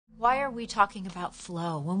Why are we talking about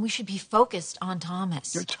Flo when we should be focused on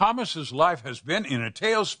Thomas? Thomas's life has been in a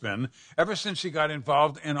tailspin ever since he got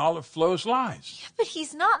involved in all of Flo's lies. Yeah, but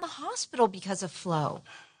he's not in the hospital because of Flo.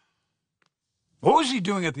 What was he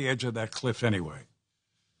doing at the edge of that cliff anyway?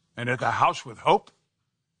 And at the house with Hope?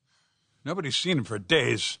 Nobody's seen him for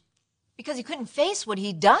days. Because he couldn't face what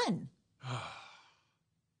he'd done.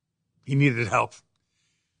 He needed help.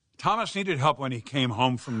 Thomas needed help when he came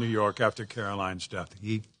home from New York after Caroline's death.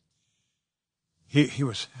 He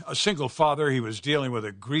was a single father. He was dealing with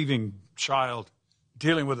a grieving child,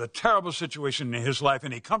 dealing with a terrible situation in his life,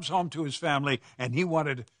 and he comes home to his family, and he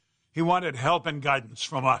wanted help and guidance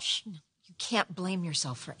from us. You can't blame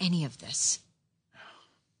yourself for any of this.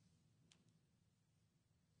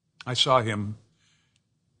 I saw him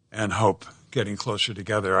and Hope getting closer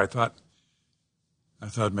together. I thought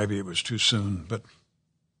maybe it was too soon, but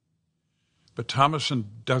Thomas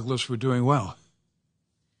and Douglas were doing well.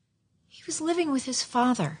 He was living with his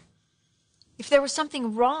father. If there was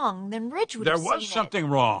something wrong, then Ridge would have seen it. There was something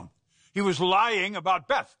wrong. He was lying about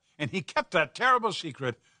Beth, and he kept that terrible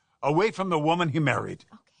secret away from the woman he married.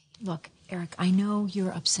 Okay, look, Eric, I know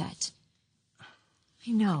you're upset.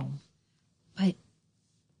 I know, but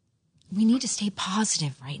we need to stay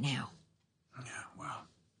positive right now. Yeah, well,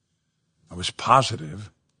 I was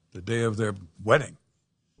positive the day of their wedding.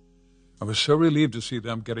 I was so relieved to see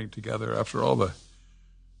them getting together after all the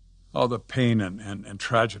pain and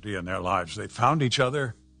tragedy in their lives. They found each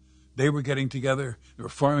other. They were getting together. They were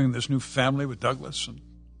forming this new family with Douglas.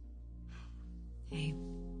 Hey,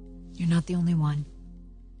 you're not the only one.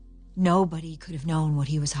 Nobody could have known what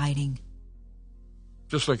he was hiding.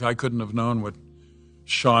 Just like I couldn't have known what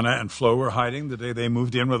Shauna and Flo were hiding the day they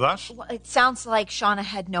moved in with us. Well, it sounds like Shauna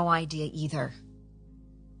had no idea either.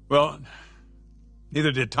 Well,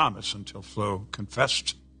 neither did Thomas until Flo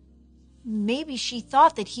confessed. Maybe she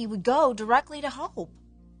thought that he would go directly to Hope.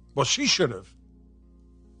 Well, she should have.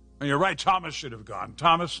 And you're right, Thomas should have gone.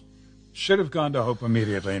 Thomas should have gone to Hope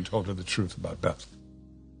immediately and told her the truth about Beth.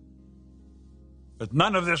 But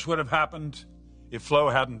none of this would have happened if Flo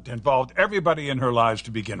hadn't involved everybody in her lives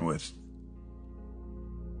to begin with.